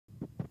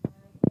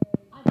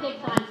take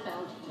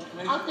Steinfeld.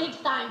 I'll take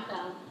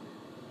Steinfeld.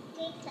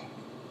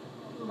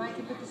 Mike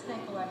can put the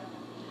snake away.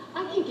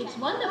 I think it's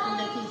wonderful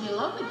that he's in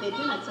love with it.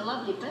 You know, it's a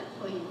lovely pet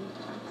for him.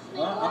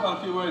 Well, how about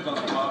a few words on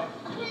it, Mark?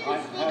 I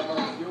have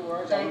a few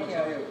words. Thank you.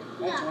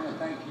 I just want to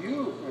thank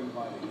you for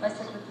inviting I us.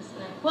 said with the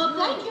snake. Well,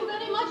 thank you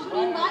very much for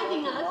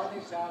inviting us.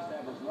 Rodney's house to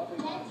have his lovely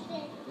lunch,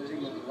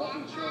 visiting with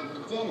lovely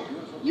children. Dinner.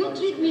 You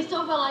treat me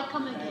so well, I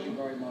come Thank you again.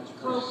 very much.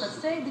 Cobra,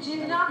 say, did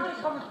you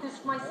not come with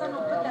this? My son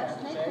will put that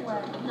snake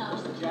away.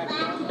 No. Jack,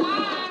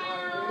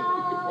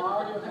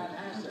 while you're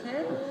fantastic,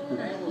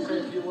 and we'll say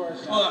a few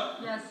words. Well,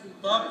 Yes, he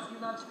Bob, does. He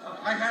loves that.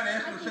 I had to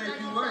ask him to say a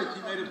few words.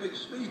 He made a big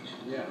speech.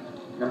 Yeah.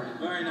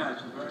 Very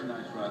nice,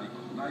 Roddy.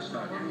 Nice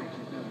talking.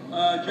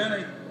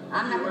 Jenny.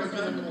 I'm not words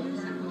going to on-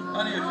 say anything.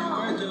 Honey, a few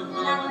words of,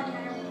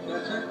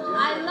 that's it?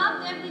 I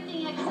loved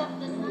everything except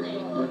the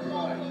snake.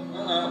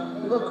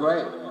 You look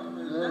great.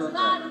 But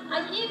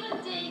I even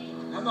take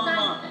How about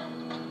Mom?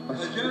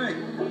 Steinfeld. Jenny,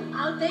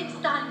 I'll take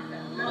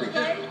Steinfeld,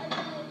 okay?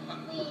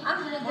 I'm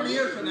gonna 20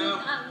 years from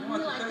now, you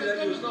want to say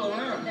that you're still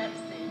around.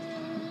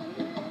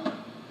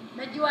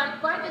 But you are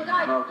quite a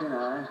guy. Oh, can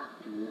I?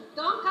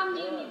 Don't come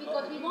near me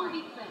because we won't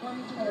be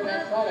friends.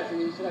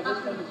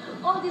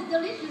 Well, All this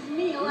delicious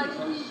meal, like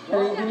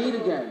Hey, you can eat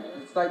again.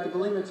 It's like the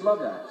Bulimits love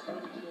that.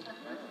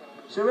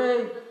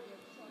 Sheree!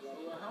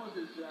 How is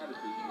his attitude?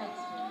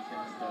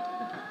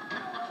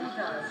 He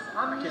does.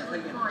 I'm usually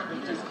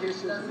fine. He just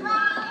doesn't.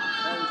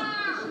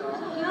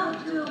 He'll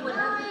do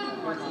whatever he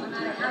wants, no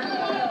matter how you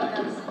feel about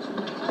the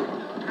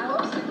situation. How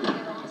upset you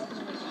get on the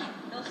situation.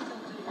 He'll still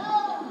do it.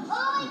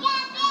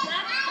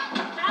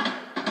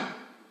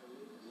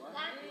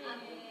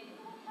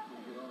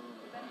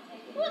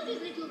 Who's this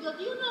little girl?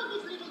 Do you know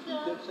this little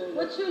girl?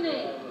 What's your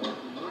name?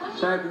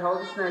 Shaggy,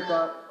 hold the snake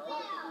up.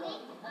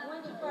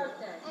 When's your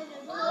birthday?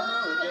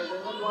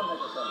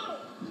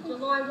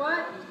 July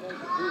what?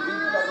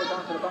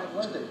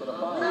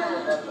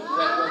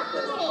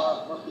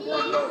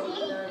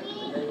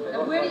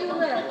 And where do you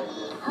live?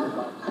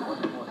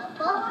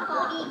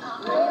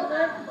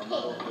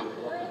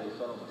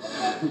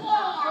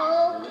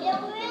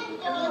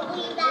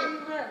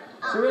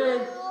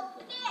 Sheree!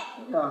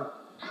 Yeah.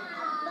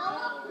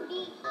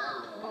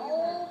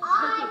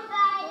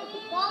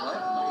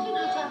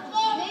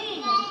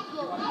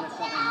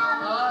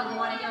 Oh, you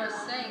want to hear her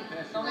sing?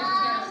 Don't let her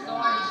get a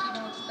story. She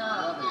won't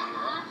stop.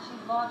 She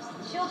loves it.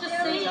 She'll just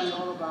sing.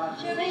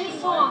 She'll sing a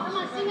song. Come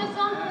on, sing a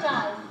song for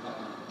us.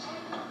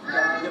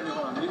 Get me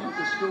on. Maybe with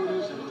the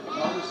scooters and with the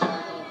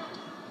motorcycle.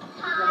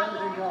 Get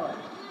everything going.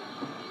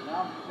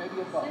 Now,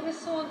 maybe a boat. Sing a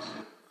song.